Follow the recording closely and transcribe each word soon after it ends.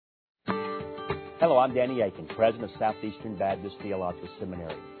Hello, I'm Danny Aiken, President of Southeastern Baptist Theological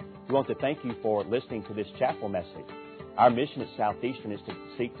Seminary. We want to thank you for listening to this chapel message. Our mission at Southeastern is to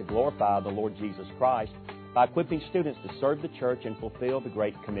seek to glorify the Lord Jesus Christ by equipping students to serve the church and fulfill the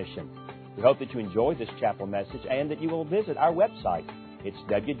Great Commission. We hope that you enjoy this chapel message and that you will visit our website. It's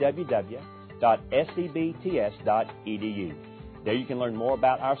www.sebts.edu. There you can learn more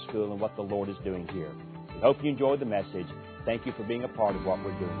about our school and what the Lord is doing here. We hope you enjoy the message. Thank you for being a part of what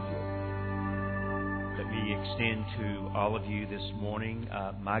we're doing here. Let me extend to all of you this morning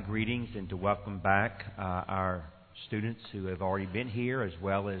my greetings and to welcome back our students who have already been here, as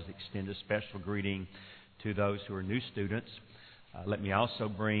well as extend a special greeting to those who are new students. Let me also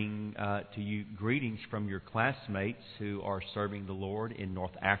bring to you greetings from your classmates who are serving the Lord in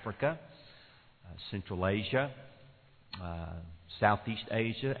North Africa, Central Asia, Southeast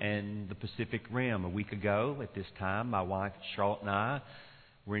Asia, and the Pacific Rim. A week ago at this time, my wife Charlotte and I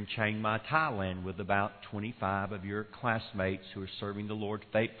were in Chiang Mai, Thailand, with about 25 of your classmates who are serving the Lord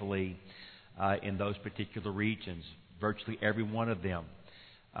faithfully in those particular regions. Virtually every one of them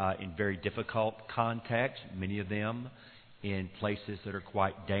in very difficult contexts, many of them in places that are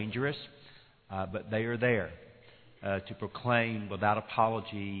quite dangerous, but they are there to proclaim without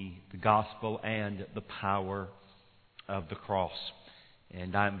apology the gospel and the power of the cross.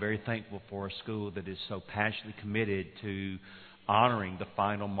 And I'm very thankful for a school that is so passionately committed to honoring the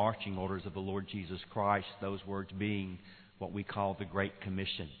final marching orders of the Lord Jesus Christ, those words being what we call the Great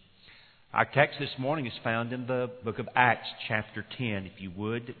Commission. Our text this morning is found in the book of Acts, chapter 10. If you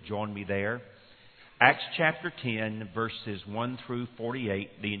would, join me there. Acts chapter 10, verses 1 through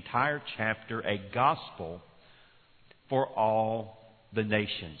 48, the entire chapter, a gospel for all the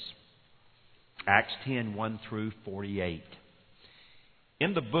nations. Acts 10, 1 through 48.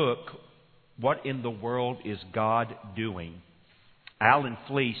 In the book, What in the World is God Doing?, Alan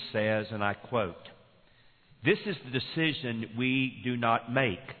Fleece says, and I quote, "This is the decision we do not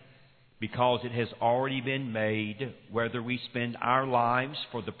make because it has already been made, whether we spend our lives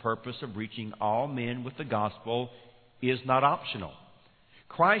for the purpose of reaching all men with the gospel is not optional.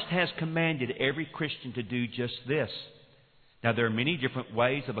 Christ has commanded every Christian to do just this. Now, there are many different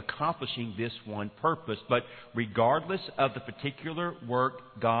ways of accomplishing this one purpose, but regardless of the particular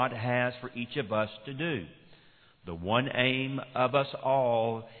work God has for each of us to do, the one aim of us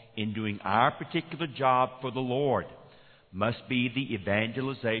all in doing our particular job for the Lord must be the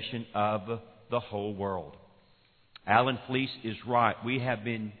evangelization of the whole world." Alan Fleece is right. We have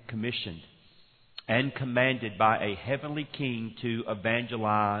been commissioned and commanded by a heavenly King to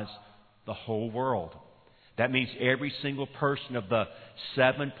evangelize the whole world. That means every single person of the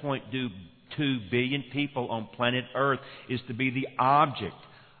 7.2 billion people on planet Earth is to be the object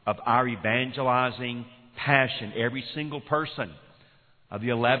of our evangelizing passion. Every single person of the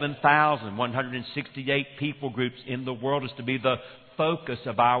 11,168 people groups in the world is to be the focus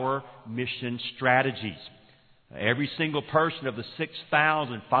of our mission strategies. Every single person of the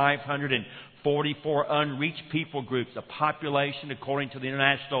 6,544 unreached people groups, a population according to the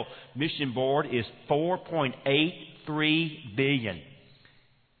International Mission Board is 4.83 billion,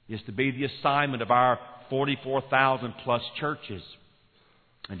 is to be the assignment of our 44,000 plus churches.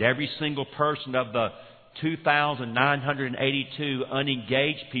 And every single person of the 2,982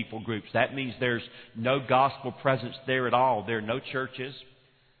 unengaged people groups. That means there's no gospel presence there at all. There are no churches.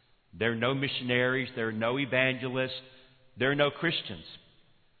 There are no missionaries. There are no evangelists. There are no Christians.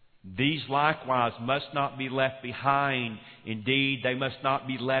 These likewise must not be left behind. Indeed, they must not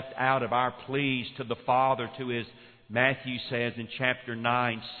be left out of our pleas to the Father, to as Matthew says in chapter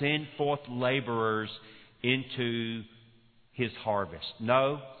 9, "Send forth laborers into His harvest."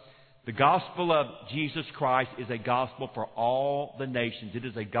 No. The gospel of Jesus Christ is a gospel for all the nations. It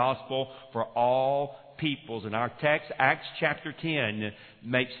is a gospel for all peoples. And our text, Acts chapter 10,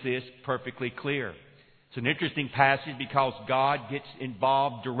 makes this perfectly clear. It's an interesting passage because God gets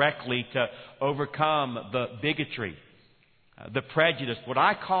involved directly to overcome the bigotry, the prejudice, what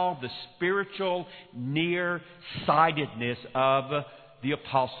I call the spiritual nearsightedness of the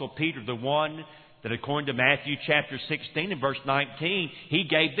Apostle Peter, the one that according to Matthew chapter 16 and verse 19, he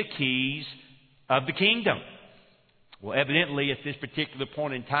gave the keys of the kingdom. Well, evidently at this particular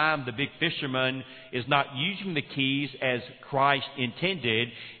point in time, the big fisherman is not using the keys as Christ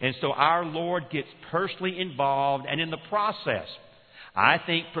intended. And so our Lord gets personally involved and in the process, I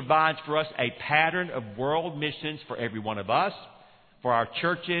think, provides for us a pattern of world missions for every one of us, for our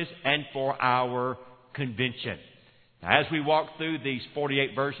churches, and for our convention. Now, as we walk through these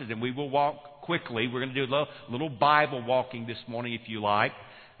 48 verses, and we will walk quickly. We're going to do a little Bible walking this morning, if you like.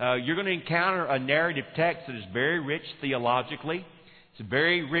 You're going to encounter a narrative text that is very rich theologically. It's It's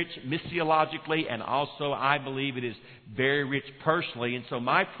very rich missiologically, and also I believe it is very rich personally. And so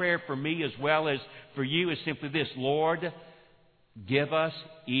my prayer for me as well as for you is simply this: Lord, give us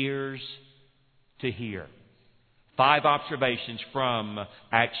ears to hear. 5 observations from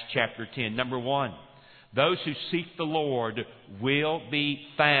Acts chapter 10. Number 1, those who seek the Lord will be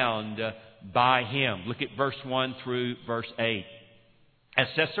found by Him. Look at verse 1 through verse 8. At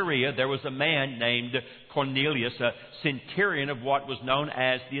Caesarea, there was a man named Cornelius, a centurion of what was known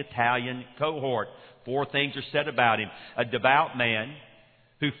as the Italian cohort. 4 things are said about him: a devout man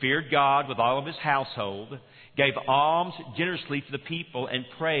who feared God with all of his household, gave alms generously to the people, and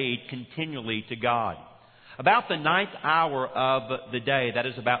prayed continually to God. About the 9th hour of the day, that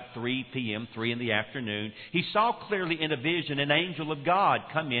is about 3 p.m., 3 in the afternoon, he saw clearly in a vision an angel of God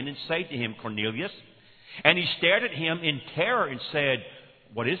come in and say to him, "Cornelius." And he stared at him in terror and said,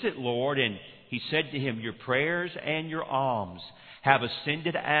 "What is it, Lord?" And he said to him, "Your prayers and your alms have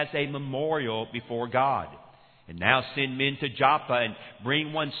ascended as a memorial before God. And now send men to Joppa and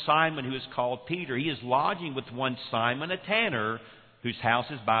bring one Simon who is called Peter. He is lodging with one Simon, a tanner, whose house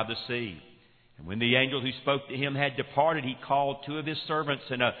is by the sea." And when the angel who spoke to him had departed, he called 2 of his servants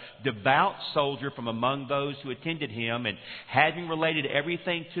and a devout soldier from among those who attended him. And having related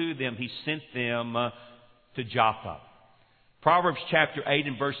everything to them, he sent them to Joppa. Proverbs chapter 8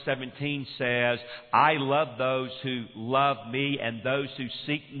 and verse 17 says, "I love those who love me, and those who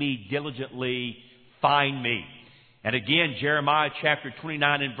seek me diligently find me." And again, Jeremiah chapter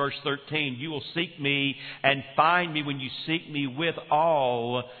 29 and verse 13, "You will seek me and find me when you seek me with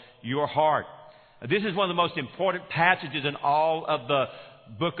all your heart." This is one of the most important passages in all of the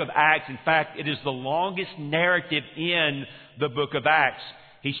book of Acts. In fact, it is the longest narrative in the book of Acts.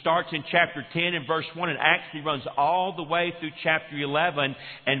 He starts in chapter 10 and verse 1 and actually runs all the way through chapter 11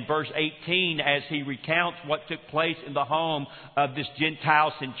 and verse 18 as he recounts what took place in the home of this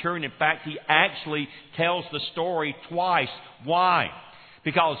Gentile centurion. In fact, he actually tells the story twice. Why?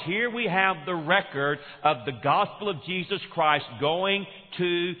 Because here we have the record of the gospel of Jesus Christ going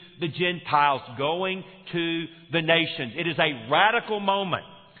to the Gentiles, going to the nations. It is a radical moment.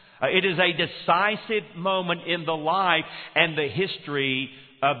 It is a decisive moment in the life and the history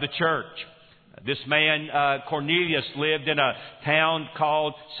of the church. This man, Cornelius, lived in a town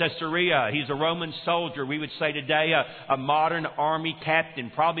called Caesarea. He's a Roman soldier. We would say today a modern army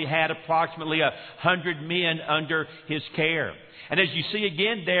captain. Probably had approximately 100 men under his care. And as you see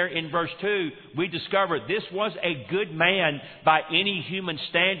again there in verse 2, we discover this was a good man by any human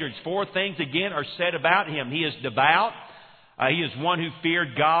standards. 4 things again are said about him. He is devout. He is one who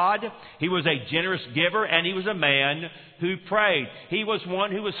feared God. He was a generous giver, and he was a man who prayed. He was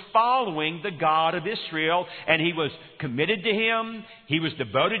one who was following the God of Israel, and he was committed to Him. He was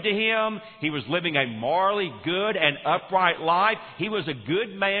devoted to Him. He was living a morally good and upright life. He was a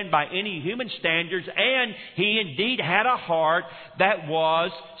good man by any human standards, and he indeed had a heart that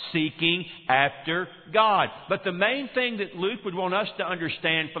was seeking after God. But the main thing that Luke would want us to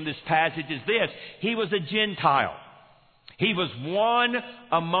understand from this passage is this: he was a Gentile. He was one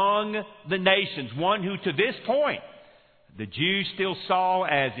among the nations, one who to this point the Jews still saw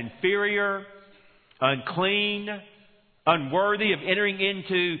as inferior, unclean, unworthy of entering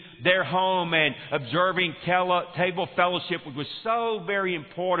into their home and observing table fellowship, which was so very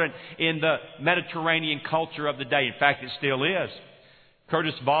important in the Mediterranean culture of the day. In fact, it still is.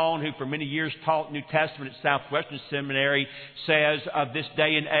 Curtis Vaughan, who for many years taught New Testament at Southwestern Seminary, says of this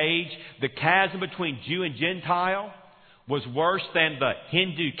day and age, the chasm between Jew and Gentile was worse than the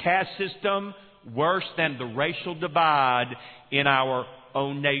Hindu caste system, worse than the racial divide in our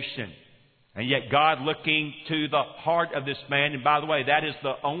own nation. And yet God, looking to the heart of this man, and by the way, that is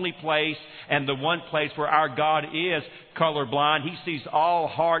the only place and the one place where our God is colorblind. He sees all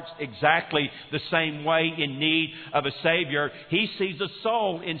hearts exactly the same way in need of a Savior. He sees a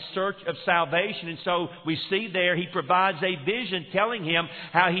soul in search of salvation. And so we see there He provides a vision telling him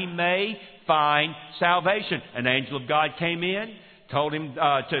how he may find salvation. An angel of God came in, told him,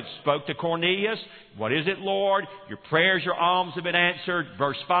 spoke to Cornelius. "What is it, Lord? Your prayers, your alms have been answered."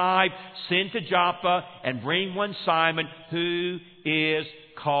 Verse 5, "Send to Joppa and bring one Simon who is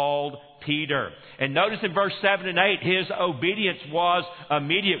called Peter." And notice in verse 7 and 8, his obedience was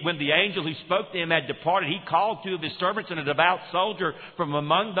immediate. When the angel who spoke to him had departed, he called 2 of his servants and a devout soldier from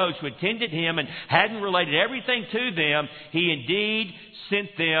among those who attended him, and having related everything to them, he indeed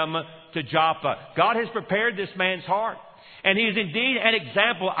sent them to Joppa. God has prepared this man's heart. And he is indeed an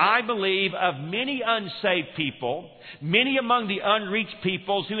example, I believe, of many unsaved people, many among the unreached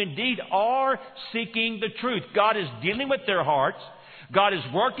peoples who indeed are seeking the truth. God is dealing with their hearts. God is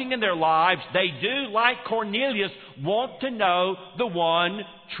working in their lives. They do, like Cornelius, want to know the one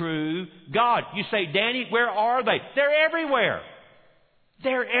true God. You say, Danny, where are they? They're everywhere.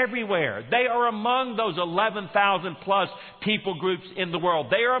 They're everywhere. They are among those 11,000 plus people groups in the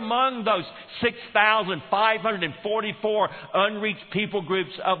world. They are among those 6,544 unreached people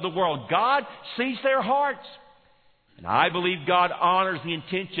groups of the world. God sees their hearts. And I believe God honors the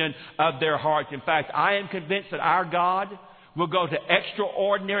intention of their hearts. In fact, I am convinced that our God will go to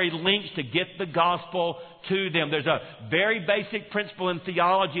extraordinary lengths to get the gospel to them. There's a very basic principle in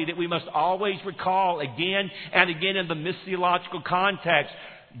theology that we must always recall again and again in the missiological context.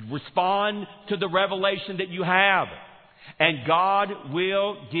 Respond to the revelation that you have, and God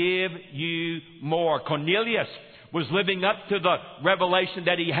will give you more. Cornelius was living up to the revelation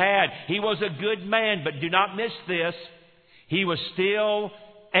that he had. He was a good man, but do not miss this. He was still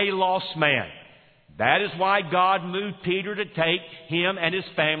a lost man. That is why God moved Peter to take him and his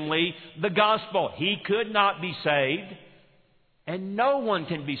family the gospel. He could not be saved, and no one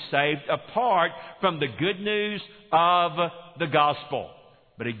can be saved apart from the good news of the gospel.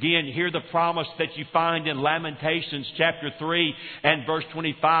 But again, hear the promise that you find in Lamentations chapter 3 and verse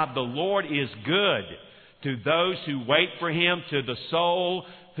 25. The Lord is good to those who wait for Him, to the soul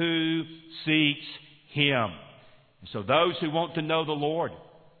who seeks Him. So those who want to know the Lord,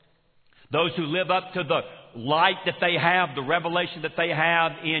 those who live up to the light that they have, the revelation that they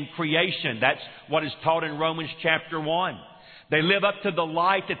have in creation. That's what is taught in Romans chapter 1. They live up to the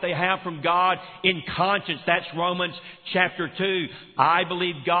light that they have from God in conscience. That's Romans chapter 2. I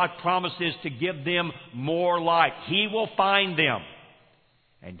believe God promises to give them more light. He will find them,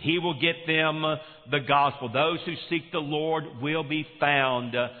 and He will get them the gospel. Those who seek the Lord will be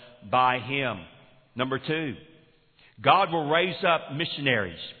found by Him. Number 2, God will raise up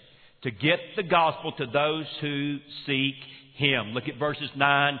missionaries to get the gospel to those who seek Him. Look at verses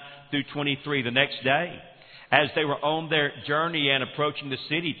 9 through 23. The next day, as they were on their journey and approaching the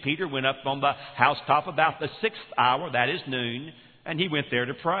city, Peter went up on the housetop about the 6th hour, that is noon, and he went there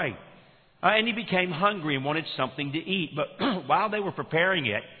to pray. And he became hungry and wanted something to eat. But while they were preparing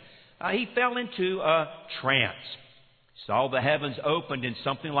it, he fell into a trance. Saw the heavens opened and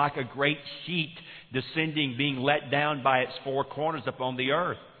something like a great sheet descending, being let down by its four corners upon the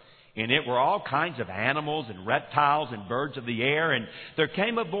earth. In it were all kinds of animals and reptiles and birds of the air. And there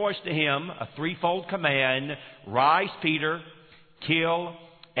came a voice to him, a threefold command: Rise, Peter, kill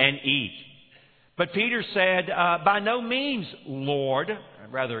and eat. But Peter said, By no means, Lord. A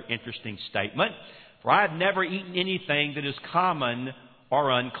rather interesting statement. For I have never eaten anything that is common or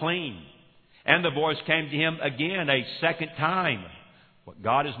unclean. And the voice came to him again a second time. What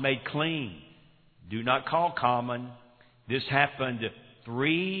God has made clean, do not call common. This happened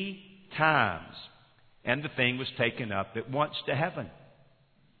 3 times, and the thing was taken up at once to heaven.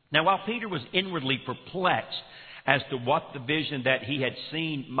 Now, while Peter was inwardly perplexed as to what the vision that he had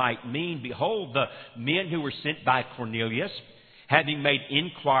seen might mean, behold, the men who were sent by Cornelius, having made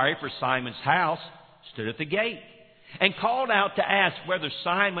inquiry for Simon's house, stood at the gate and called out to ask whether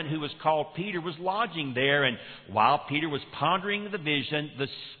Simon, who was called Peter, was lodging there. And while Peter was pondering the vision, the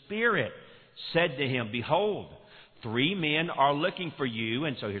Spirit said to him, Behold, 3 men are looking for you.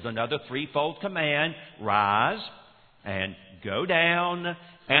 And so here's another threefold command: Rise and go down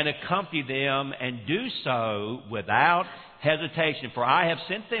and accompany them, and do so without hesitation, for I have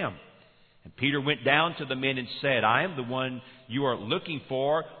sent them. And Peter went down to the men and said, I am the one you are looking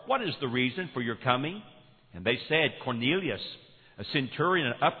for. What is the reason for your coming? And they said, Cornelius, a centurion,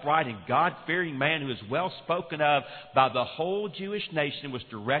 an upright and God-fearing man who is well spoken of by the whole Jewish nation, was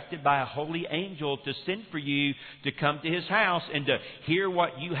directed by a holy angel to send for you to come to his house and to hear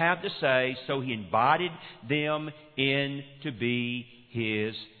what you have to say. So he invited them in to be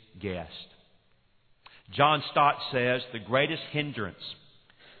his guest. John Stott says the greatest hindrance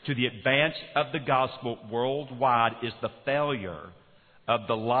to the advance of the gospel worldwide is the failure of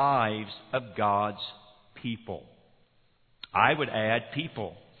the lives of God's people. I would add,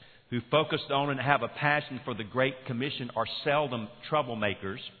 people who focus on and have a passion for the Great Commission are seldom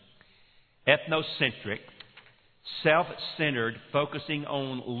troublemakers, ethnocentric, self-centered, focusing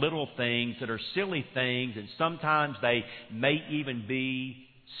on little things that are silly things, and sometimes they may even be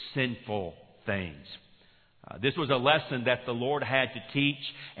sinful things. This was a lesson that the Lord had to teach,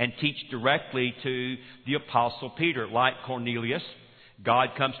 and teach directly to the Apostle Peter. Like Cornelius, God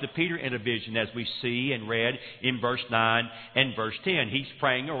comes to Peter in a vision, as we see and read in verse 9 and verse 10. He's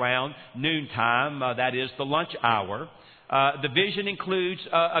praying around noontime, that is the lunch hour. The vision includes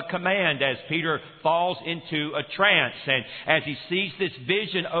a command as Peter falls into a trance. And as he sees this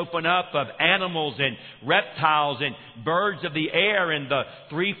vision open up of animals and reptiles and birds of the air, and the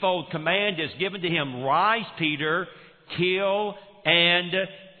threefold command is given to him: rise, Peter, kill and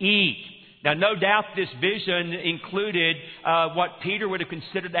eat. Now, no doubt this vision included what Peter would have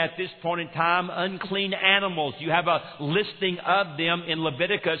considered at this point in time unclean animals. You have a listing of them in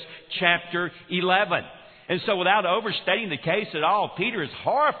Leviticus chapter 11. And so, without overstating the case at all, Peter is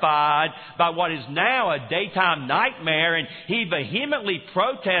horrified by what is now a daytime nightmare, and he vehemently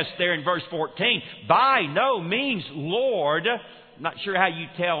protests there in verse 14, "By no means, Lord." I'm not sure how you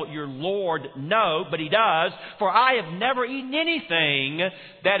tell your Lord no, but he does. "For I have never eaten anything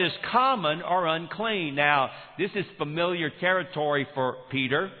that is common or unclean." Now, this is familiar territory for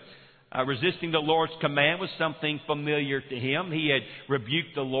Peter. Resisting the Lord's command was something familiar to him. He had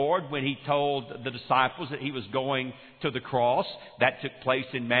rebuked the Lord when he told the disciples that he was going to the cross. That took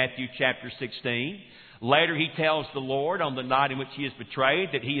place in Matthew chapter 16. Later, he tells the Lord on the night in which he is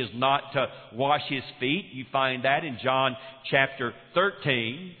betrayed that he is not to wash his feet. You find that in John chapter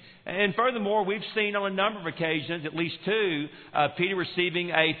 13. And furthermore, we've seen on a number of occasions, at least two, Peter receiving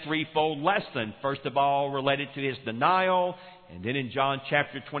a threefold lesson. First of all, related to his denial. And then in John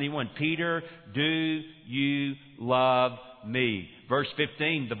chapter 21, "Peter, do you love me?" Verse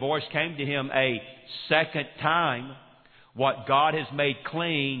 15, the voice came to him a second time. "What God has made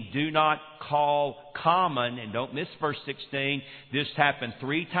clean, do not call common." And don't miss verse 16. This happened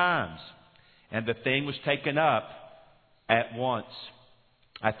 3 times. And the thing was taken up at once.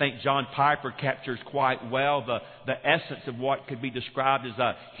 I think John Piper captures quite well the essence of what could be described as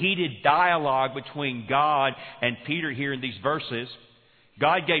a heated dialogue between God and Peter here in these verses.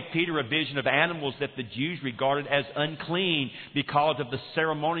 God gave Peter a vision of animals that the Jews regarded as unclean because of the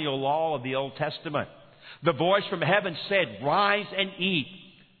ceremonial law of the Old Testament. The voice from heaven said, "Rise and eat."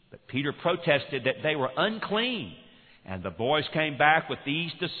 But Peter protested that they were unclean. And the voice came back with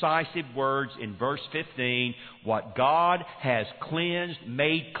these decisive words in verse 15, "What God has cleansed,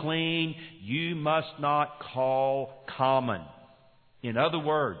 made clean, you must not call common." In other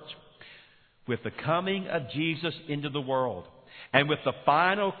words, with the coming of Jesus into the world, and with the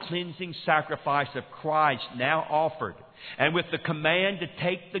final cleansing sacrifice of Christ now offered, and with the command to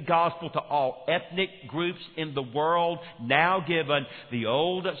take the gospel to all ethnic groups in the world now given, the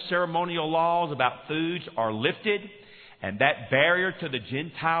old ceremonial laws about foods are lifted, and that barrier to the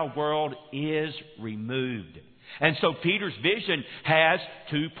Gentile world is removed. And so Peter's vision has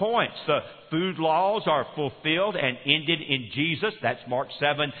 2 points. The food laws are fulfilled and ended in Jesus. That's Mark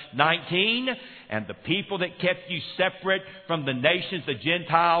 7:19. And the people that kept you separate from the nations, the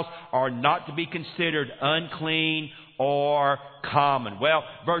Gentiles, are not to be considered unclean or common. Well,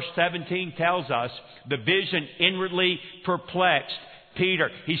 verse 17 tells us the vision inwardly perplexed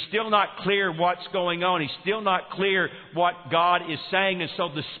Peter. He's still not clear what's going on. He's still not clear what God is saying. And so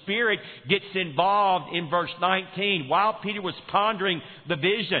the Spirit gets involved in verse 19. While Peter was pondering the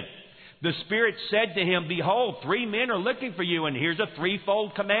vision, the Spirit said to him, "Behold, 3 men are looking for you." And here's a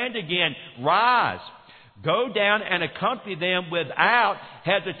threefold command again. "Rise, go down and accompany them without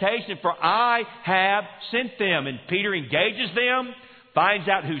hesitation, for I have sent them." And Peter engages them, finds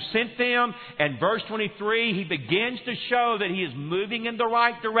out who sent them, and verse 23, he begins to show that he is moving in the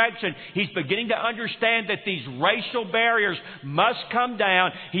right direction. He's beginning to understand that these racial barriers must come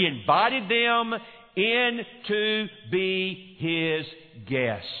down. He invited them in to be his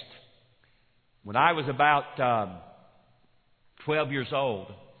guest. When I was about 12 years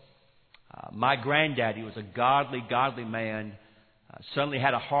old, my granddaddy was a godly man, suddenly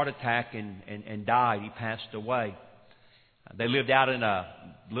had a heart attack and died. He passed away. They lived out in a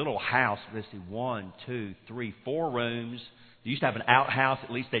little house. Let's see, 1, 2, 3, 4 rooms. They used to have an outhouse.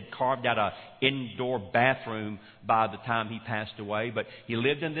 At least they'd carved out an indoor bathroom by the time he passed away. But he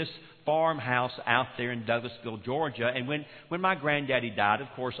lived in this farmhouse out there in Douglasville, Georgia. And when my granddaddy died, of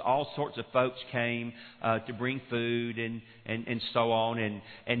course, all sorts of folks came to bring food and so on.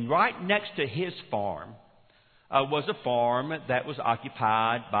 And right next to his farm was a farm that was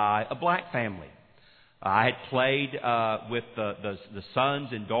occupied by a black family. I had played with the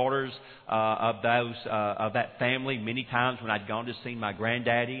sons and daughters of that family many times when I'd gone to see my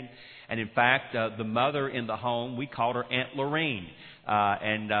granddaddy. And in fact, the mother in the home, we called her Aunt Lorene.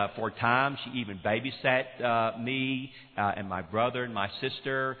 And for a time, she even babysat me and my brother and my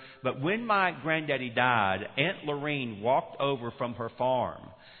sister. But when my granddaddy died, Aunt Lorene walked over from her farm.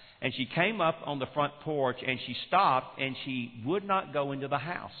 And she came up on the front porch and she stopped and she would not go into the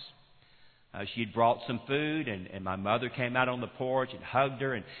house. She had brought some food, and my mother came out on the porch and hugged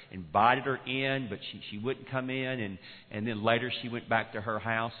her and invited her in, but she wouldn't come in. And then later she went back to her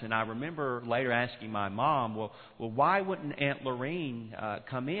house. And I remember later asking my mom, well, why wouldn't Aunt Lorene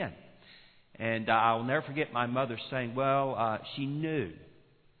come in? And I'll never forget my mother saying, well, she knew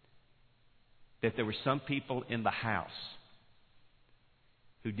that there were some people in the house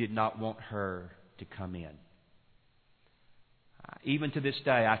who did not want her to come in. Even to this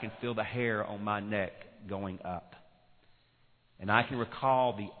day, I can feel the hair on my neck going up. And I can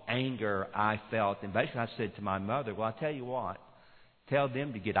recall the anger I felt. And basically I said to my mother, well, I tell you what, tell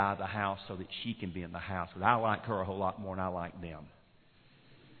them to get out of the house so that she can be in the house. Because I like her a whole lot more than I like them.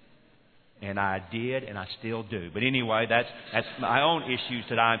 And I did, and I still do. But anyway, that's my own issues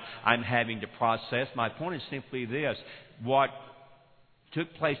that I'm having to process. My point is simply this. What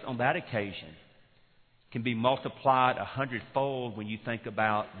took place on that occasion can be multiplied 100-fold when you think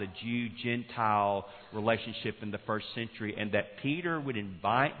about the Jew-Gentile relationship in the first century. And that Peter would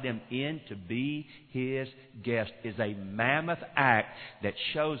invite them in to be his guest is a mammoth act that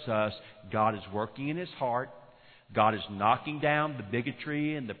shows us God is working in his heart. God is knocking down the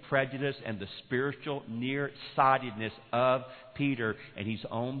bigotry and the prejudice and the spiritual nearsightedness of Peter, and he's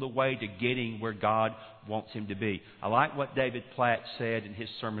on the way to getting where God wants him to be. I like what David Platt said in his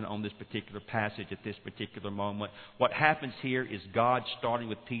sermon on this particular passage at this particular moment. What happens here is God, starting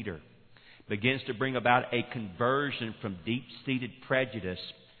with Peter, begins to bring about a conversion from deep-seated prejudice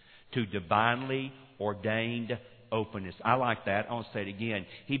to divinely ordained openness. I like that. I want to say it again.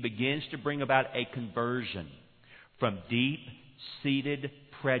 He begins to bring about a conversion from deep-seated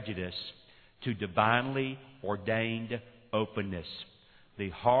prejudice to divinely ordained openness. The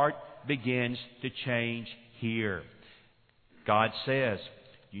heart begins to change here. God says,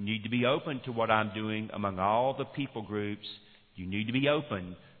 you need to be open to what I'm doing among all the people groups. You need to be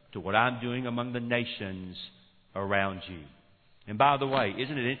open to what I'm doing among the nations around you. And by the way,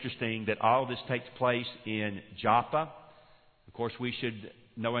 isn't it interesting that all this takes place in Joppa? Of course, we should,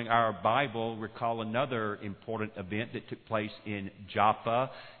 knowing our Bible, recall another important event that took place in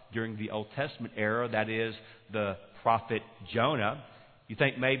Joppa during the Old Testament era, that is the prophet Jonah. You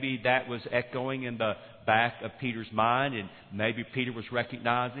think maybe that was echoing in the back of Peter's mind, and maybe Peter was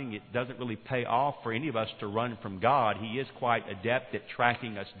recognizing it doesn't really pay off for any of us to run from God. He is quite adept at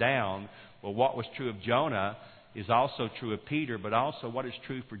tracking us down. Well, what was true of Jonah is also true of Peter, but also what is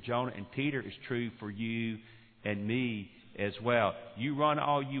true for Jonah and Peter is true for you and me as well. You run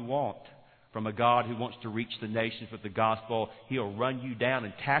all you want from a God who wants to reach the nations with the gospel. He'll run you down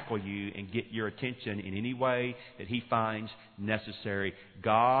and tackle you and get your attention in any way that he finds necessary.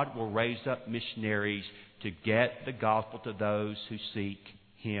 God will raise up missionaries to get the gospel to those who seek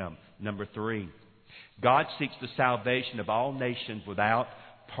him. Number 3, God seeks the salvation of all nations without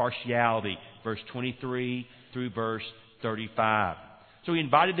partiality. Verse 23 through verse 35. So he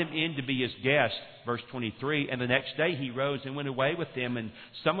invited them in to be his guests, verse 23, and the next day he rose and went away with them, and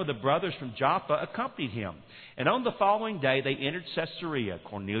some of the brothers from Joppa accompanied him. And on the following day they entered Caesarea.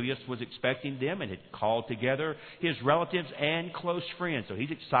 Cornelius was expecting them and had called together his relatives and close friends. So he's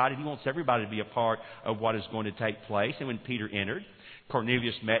excited. He wants everybody to be a part of what is going to take place. And when Peter entered,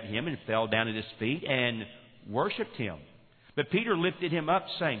 Cornelius met him and fell down at his feet and worshipped him. But Peter lifted him up,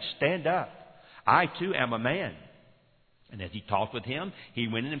 saying, "Stand up. I too am a man." And as he talked with him, he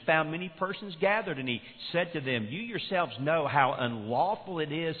went in and found many persons gathered, and he said to them, "You yourselves know how unlawful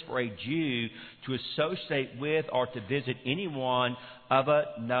it is for a Jew to associate with or to visit anyone of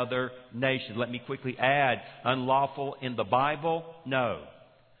another nation." Let me quickly add, unlawful in the Bible? No.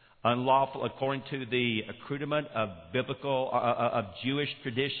 Unlawful according to the accoutrement of biblical, of Jewish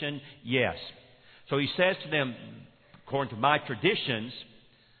tradition? Yes. So he says to them, according to my traditions,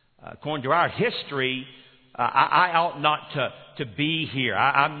 according to our history, I ought not to be here.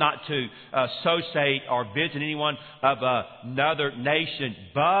 I'm not to associate or visit anyone of another nation.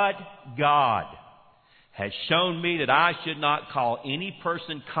 But God has shown me that I should not call any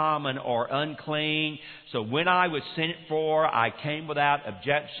person common or unclean. So when I was sent for, I came without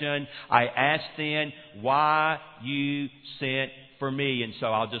objection. I asked then, "Why you sent for me?" And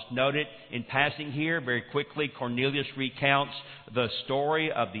so I'll just note it in passing here very quickly. Cornelius recounts the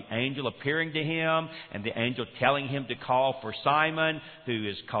story of the angel appearing to him and the angel telling him to call for Simon, who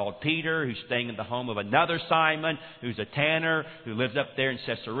is called Peter, who's staying in the home of another Simon, who's a tanner, who lives up there in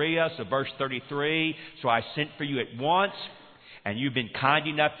Caesarea. So verse 33, "So I sent for you at once." And you've been kind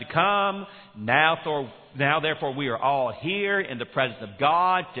enough to come. Now, therefore, we are all here in the presence of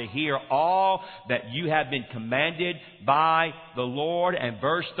God to hear all that you have been commanded by the Lord. And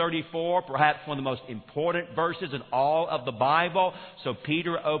verse 34, perhaps one of the most important verses in all of the Bible. So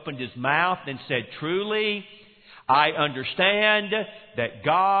Peter opened his mouth and said, truly, I understand that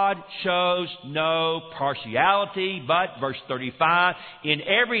God shows no partiality, but, verse 35, in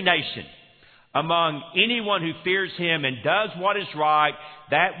every nation, among anyone who fears Him and does what is right,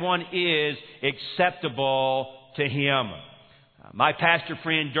 that one is acceptable to Him. My pastor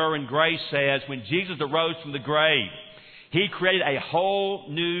friend Derwin Grace says, when Jesus arose from the grave, He created a whole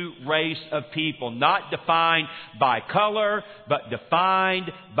new race of people, not defined by color, but defined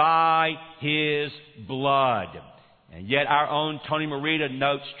by His blood. And yet our own Tony Merida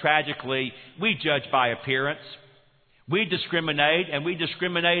notes tragically, we judge by appearance. We discriminate, and we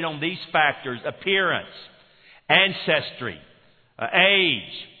discriminate on these factors: appearance, ancestry,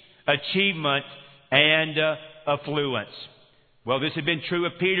 age, achievement, and affluence. Well, this had been true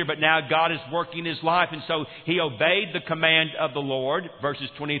of Peter, but now God is working his life, and so he obeyed the command of the Lord, verses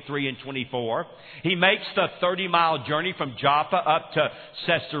 23 and 24. He makes the 30-mile journey from Joppa up to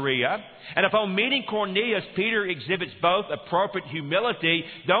Caesarea. And upon meeting Cornelius, Peter exhibits both appropriate humility.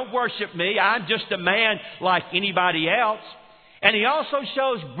 Don't worship me. I'm just a man like anybody else. And he also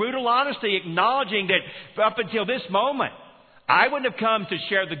shows brutal honesty, acknowledging that up until this moment, I wouldn't have come to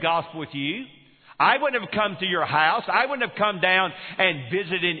share the gospel with you. I wouldn't have come to your house. I wouldn't have come down and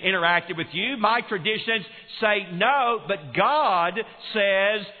visited and interacted with you. My traditions say no, but God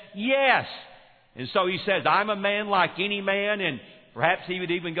says yes. And so he says, I'm a man like any man, and perhaps he would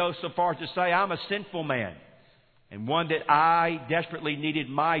even go so far as to say, I'm a sinful man, and one that I desperately needed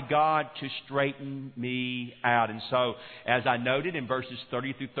my God to straighten me out. And so, as I noted in verses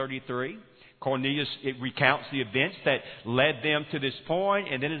 30 through 33, Cornelius, it recounts the events that led them to this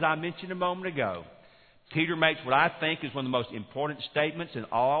point. And then, as I mentioned a moment ago, Peter makes what I think is one of the most important statements in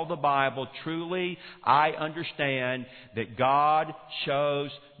all the Bible. Truly, I understand that God shows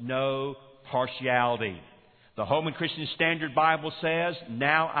no partiality. The Holman Christian Standard Bible says,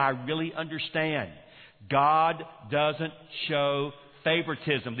 now I really understand. God doesn't show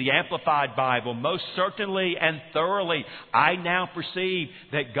favoritism. The Amplified Bible, most certainly and thoroughly, I now perceive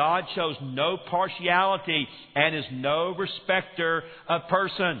that God shows no partiality and is no respecter of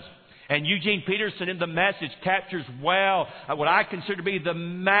persons. And Eugene Peterson in The Message captures well what I consider to be the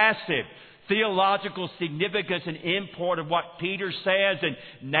massive theological significance and import of what Peter says and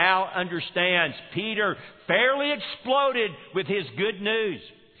now understands. Peter fairly exploded with his good news.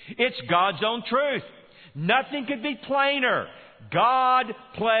 It's God's own truth. Nothing could be plainer. God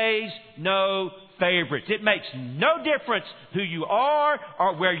plays no favorites. It makes no difference who you are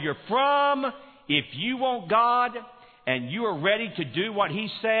or where you're from. If you want God and you are ready to do what He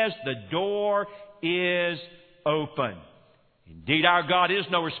says, the door is open. Indeed, our God is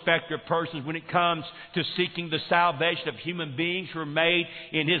no respecter of persons when it comes to seeking the salvation of human beings who are made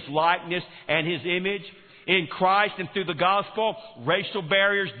in His likeness and His image. In Christ and through the gospel, racial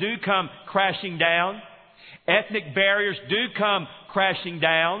barriers do come crashing down. Ethnic barriers do come crashing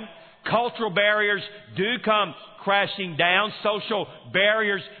down. Cultural barriers do come crashing down. Social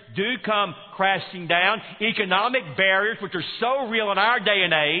barriers do come crashing down. Economic barriers, which are so real in our day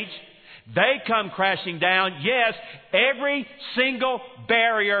and age, they come crashing down. Yes, every single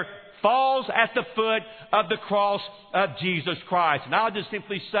barrier falls at the foot of the cross of Jesus Christ. And I'll just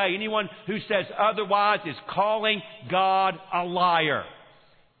simply say, anyone who says otherwise is calling God a liar.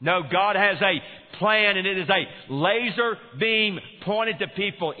 No, God has a plan, and it is a laser beam pointed to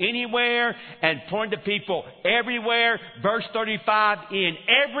people anywhere and pointed to people everywhere. Verse 35, in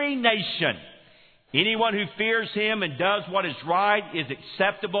every nation, anyone who fears Him and does what is right is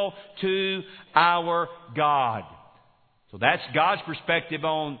acceptable to our God. So that's God's perspective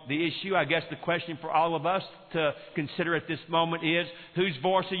on the issue. I guess the question for all of us to consider at this moment is, whose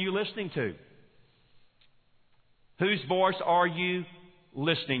voice are you listening to? Whose voice are you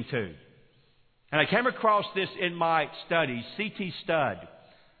listening to? And I came across this in my studies. C.T. Studd,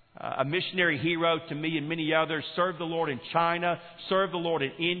 a missionary hero to me and many others, served the Lord in China, served the Lord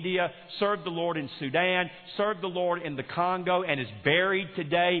in India, served the Lord in Sudan, served the Lord in the Congo, and is buried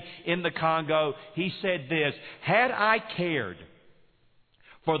today in the Congo. He said this: had I cared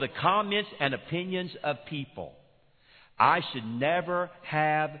for the comments and opinions of people, I should never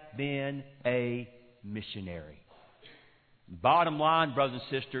have been a missionary. Bottom line, brothers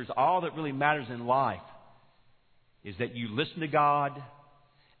and sisters, all that really matters in life is that you listen to God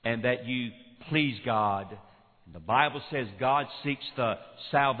and that you please God. The Bible says God seeks the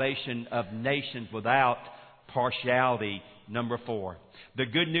salvation of nations without partiality. Number 4, the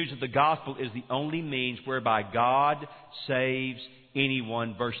good news of the gospel is the only means whereby God saves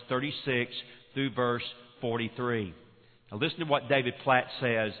anyone. Verse 36 through verse 43. Now listen to what David Platt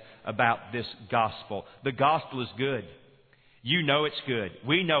says about this gospel. The gospel is good. You know it's good.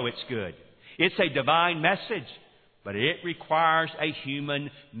 We know it's good. It's a divine message, but it requires a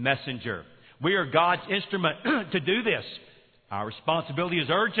human messenger. We are God's instrument to do this. Our responsibility is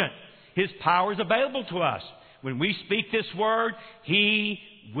urgent. His power is available to us. When we speak this word, He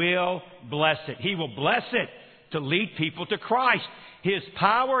will bless it. He will bless it to lead people to Christ. His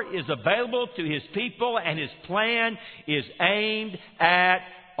power is available to His people, and His plan is aimed at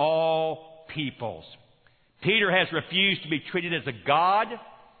all peoples. Peter has refused to be treated as a god.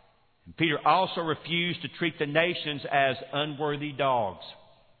 And Peter also refused to treat the nations as unworthy dogs.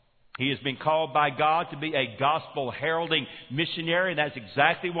 He has been called by God to be a gospel heralding missionary, and that's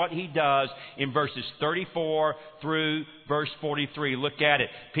exactly what he does in verses 34 through verse 43. Look at it.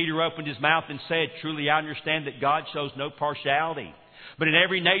 Peter opened his mouth and said, "Truly I understand that God shows no partiality. But in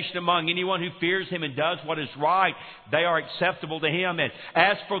every nation among anyone who fears Him and does what is right, they are acceptable to Him. And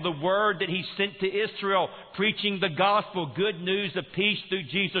as for the word that He sent to Israel, preaching the gospel, good news of peace through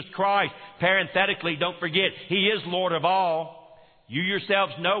Jesus Christ." Parenthetically, don't forget, He is Lord of all. You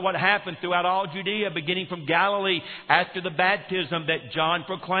yourselves know what happened throughout all Judea, beginning from Galilee after the baptism that John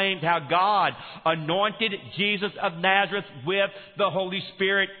proclaimed, how God anointed Jesus of Nazareth with the Holy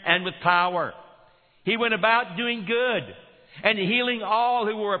Spirit and with power. He went about doing good and healing all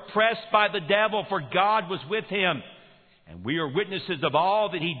who were oppressed by the devil, for God was with Him. And we are witnesses of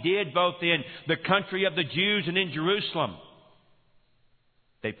all that He did, both in the country of the Jews and in Jerusalem.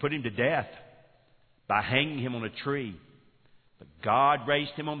 They put Him to death by hanging Him on a tree. But God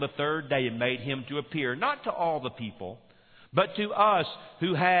raised Him on the third day and made Him to appear, not to all the people, but to us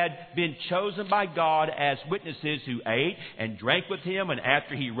who had been chosen by God as witnesses, who ate and drank with Him and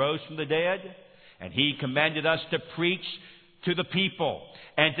after He rose from the dead. And He commanded us to preach to the people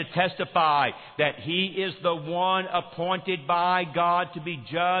and to testify that He is the one appointed by God to be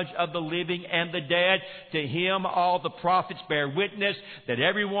judge of the living and the dead. To Him all the prophets bear witness that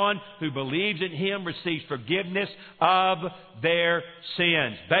everyone who believes in Him receives forgiveness of their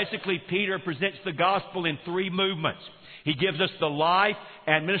sins. Basically, Peter presents the gospel in three movements. He gives us the life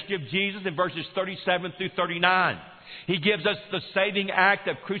and ministry of Jesus in verses 37 through 39. He gives us the saving act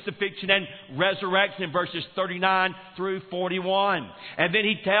of crucifixion and resurrection in verses 39 through 41. And then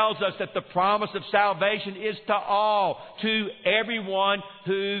He tells us that the promise of salvation is to all, to everyone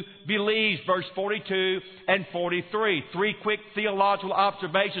who believes. Verse 42 and 43. Three quick theological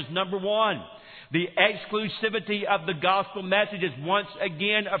observations. Number one, the exclusivity of the gospel message is once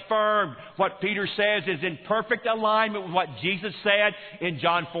again affirmed. What Peter says is in perfect alignment with what Jesus said in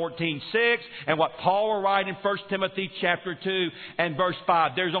John 14:6 and what Paul will write in 1 Timothy chapter 2 and verse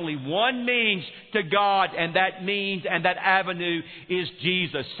 5. There's only one means to God, and that means and that avenue is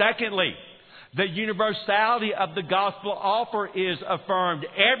Jesus. Secondly, the universality of the gospel offer is affirmed.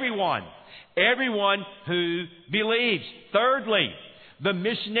 Everyone who believes. Thirdly, the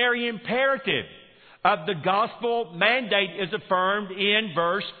missionary imperative of the gospel mandate is affirmed in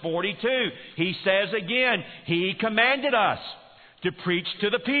verse 42. He says again, He commanded us to preach to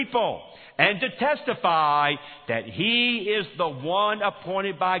the people and to testify that He is the one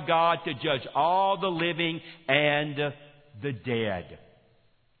appointed by God to judge all the living and the dead.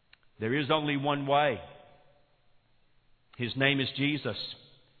 There is only one way. His name is Jesus.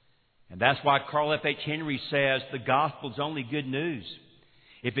 And that's why Carl F. H. Henry says the gospel is only good news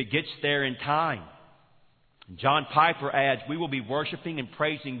if it gets there in time. John Piper adds, we will be worshiping and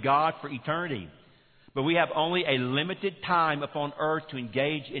praising God for eternity. But we have only a limited time upon earth to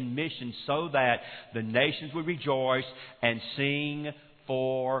engage in mission so that the nations will rejoice and sing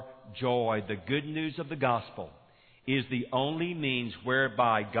for joy. The good news of the gospel is the only means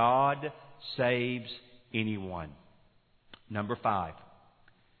whereby God saves anyone. Number 5,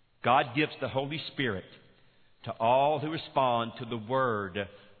 God gives the Holy Spirit to all who respond to the word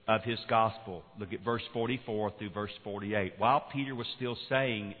of His gospel. Look at verse 44 through verse 48. While Peter was still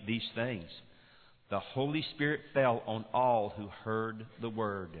saying these things, the Holy Spirit fell on all who heard the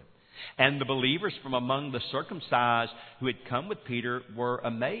word. And the believers from among the circumcised who had come with Peter were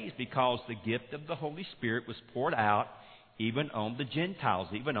amazed, because the gift of the Holy Spirit was poured out even on the Gentiles,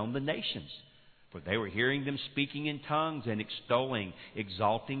 even on the nations. For they were hearing them speaking in tongues and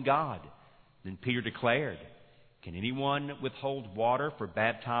exalting God. Then Peter declared, can anyone withhold water for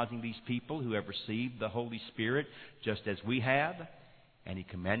baptizing these people who have received the Holy Spirit just as we have? And he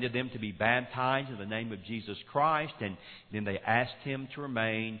commanded them to be baptized in the name of Jesus Christ. And then they asked him to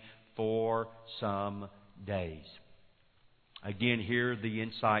remain for some days. Again, here are the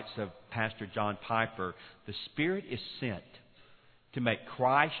insights of Pastor John Piper. The Spirit is sent to make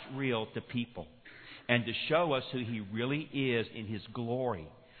Christ real to people and to show us who He really is in His glory,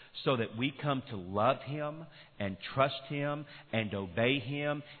 so that we come to love Him and trust Him and obey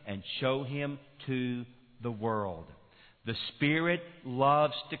Him and show Him to the world. The Spirit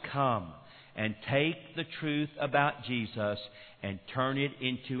loves to come and take the truth about Jesus and turn it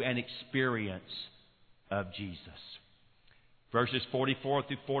into an experience of Jesus. Verses 44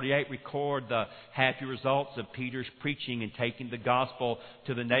 through 48 record the happy results of Peter's preaching and taking the gospel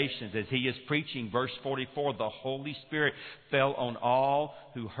to the nations. As he is preaching, verse 44, the Holy Spirit fell on all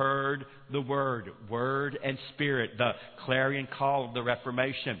who heard the word. Word and Spirit, the clarion call of the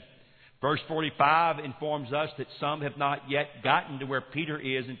Reformation. Verse 45 informs us that some have not yet gotten to where Peter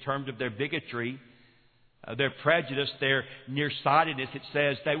is in terms of their bigotry, their prejudice, their nearsightedness. It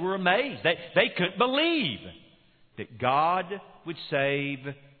says they were amazed. They couldn't believe that God would save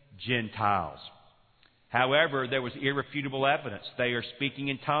Gentiles. However, there was irrefutable evidence. They are speaking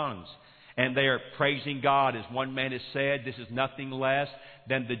in tongues, and they are praising God. As one man has said, this is nothing less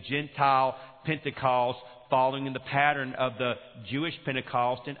than the Gentile Pentecost, following in the pattern of the Jewish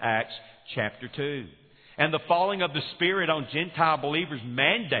Pentecost in Acts chapter 2. And the falling of the Spirit on Gentile believers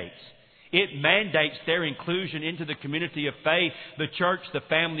mandates their inclusion into the community of faith, the church, the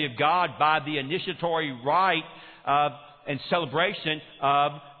family of God, by the initiatory rite and celebration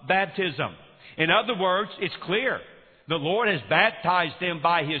of baptism. In other words, it's clear. The Lord has baptized them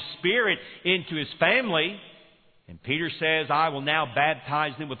by His Spirit into His family. And Peter says, I will now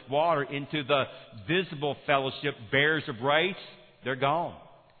baptize them with water into the visible fellowship. Bearers of race, they're gone.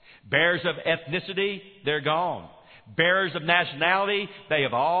 Bearers of ethnicity, they're gone. Bearers of nationality, they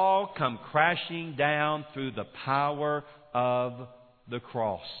have all come crashing down through the power of the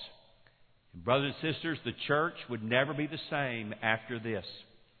cross. And brothers and sisters, the church would never be the same after this.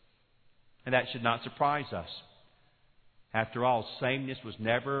 And that should not surprise us. After all, sameness was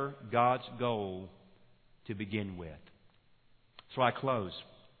never God's goal to begin with. So I close.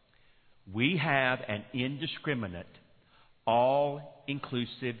 We have an indiscriminate,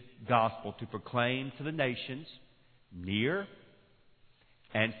 all-inclusive gospel to proclaim to the nations, near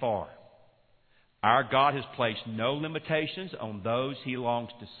and far. Our God has placed no limitations on those He longs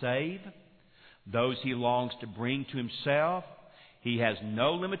to save, those He longs to bring to Himself. He has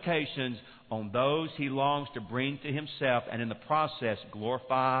no limitations on those He longs to bring to Himself, and in the process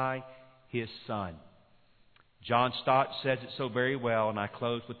glorify His Son. John Stott says it so very well, and I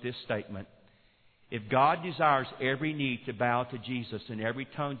close with this statement. If God desires every knee to bow to Jesus and every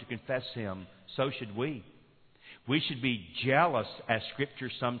tongue to confess Him, so should we. We should be jealous, as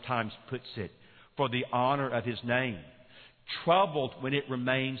Scripture sometimes puts it, for the honor of His name, troubled when it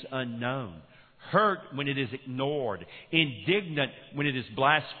remains unknown, hurt when it is ignored, indignant when it is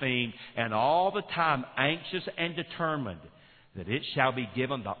blasphemed, and all the time anxious and determined that it shall be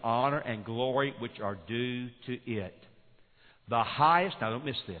given the honor and glory which are due to it. The highest, now don't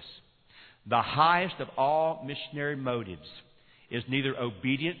miss this, the highest of all missionary motives is neither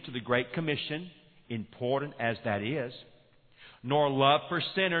obedience to the Great Commission, important as that is, nor love for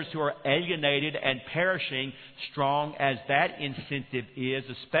sinners who are alienated and perishing, strong as that incentive is,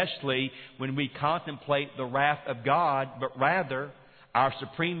 especially when we contemplate the wrath of God, but rather our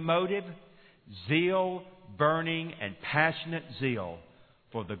supreme motive, zeal, burning and passionate zeal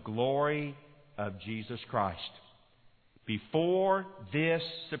for the glory of Jesus Christ. Before this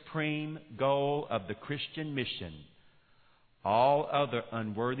supreme goal of the Christian mission, all other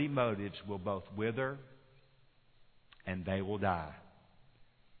unworthy motives will both wither and they will die.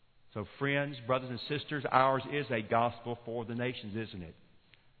 So friends, brothers and sisters, ours is a gospel for the nations, isn't it?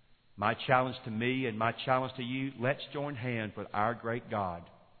 My challenge to me and my challenge to you, let's join hands with our great God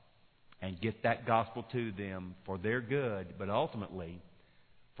and get that gospel to them for their good, but ultimately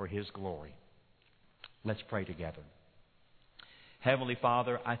for His glory. Let's pray together. Heavenly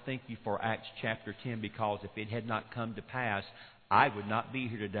Father, I thank You for Acts chapter 10, because if it had not come to pass, I would not be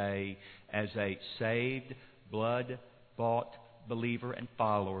here today as a saved, blood-bought believer and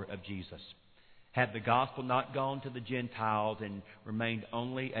follower of Jesus. Had the gospel not gone to the Gentiles and remained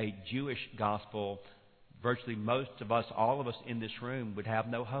only a Jewish gospel, virtually most of us, all of us in this room, would have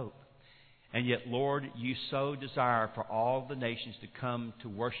no hope. And yet, Lord, You so desire for all the nations to come to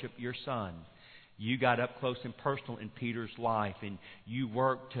worship Your Son. You got up close and personal in Peter's life, and You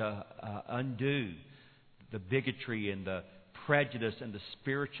worked to undo the bigotry and the prejudice and the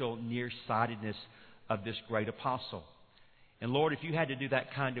spiritual nearsightedness of this great apostle. And Lord, if You had to do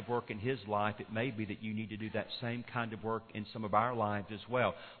that kind of work in his life, it may be that You need to do that same kind of work in some of our lives as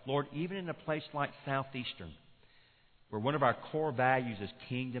well. Lord, even in a place like Southeastern, where one of our core values is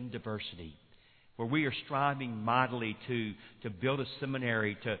kingdom diversity, where we are striving mightily to build a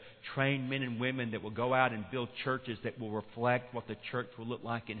seminary, to train men and women that will go out and build churches that will reflect what the church will look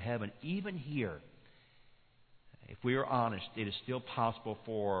like in heaven. Even here, if we are honest, it is still possible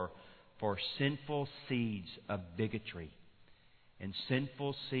for sinful seeds of bigotry and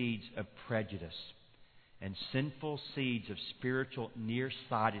sinful seeds of prejudice and sinful seeds of spiritual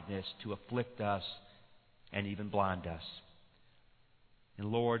nearsightedness to afflict us and even blind us. And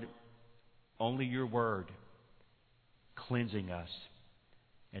Lord, only your Word cleansing us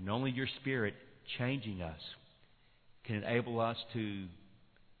and only your Spirit changing us can enable us to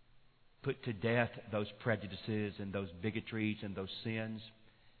put to death those prejudices and those bigotries and those sins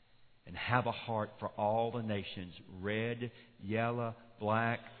and have a heart for all the nations, red, yellow,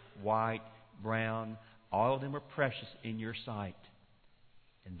 black, white, brown. All of them are precious in your sight,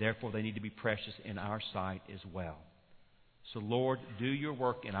 and therefore they need to be precious in our sight as well. So, Lord, do your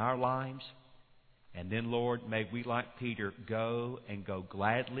work in our lives, and then, Lord, may we, like Peter, go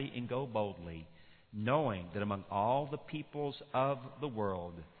gladly and go boldly, knowing that among all the peoples of the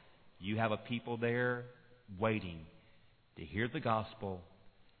world, you have a people there waiting to hear the gospel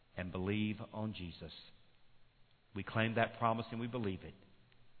and believe on Jesus. We claim that promise and we believe it.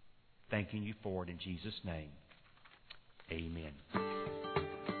 Thanking you for it in Jesus' name. Amen.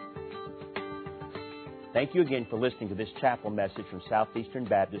 Thank you again for listening to this chapel message from Southeastern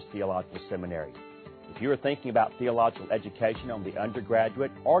Baptist Theological Seminary. If you are thinking about theological education on the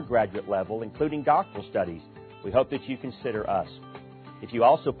undergraduate or graduate level, including doctoral studies, we hope that you consider us. If you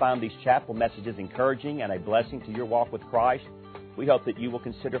also find these chapel messages encouraging and a blessing to your walk with Christ, we hope that you will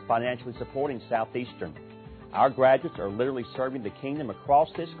consider financially supporting Southeastern. Our graduates are literally serving the kingdom across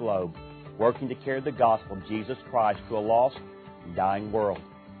this globe, working to carry the gospel of Jesus Christ to a lost and dying world.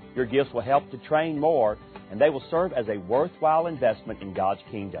 Your gifts will help to train more, and they will serve as a worthwhile investment in God's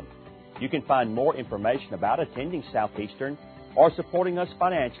kingdom. You can find more information about attending Southeastern or supporting us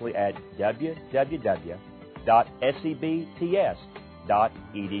financially at www.sebts.edu.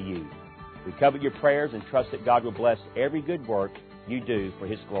 We covet your prayers and trust that God will bless every good work you do for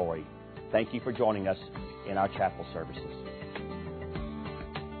His glory. Thank you for joining us in our chapel services.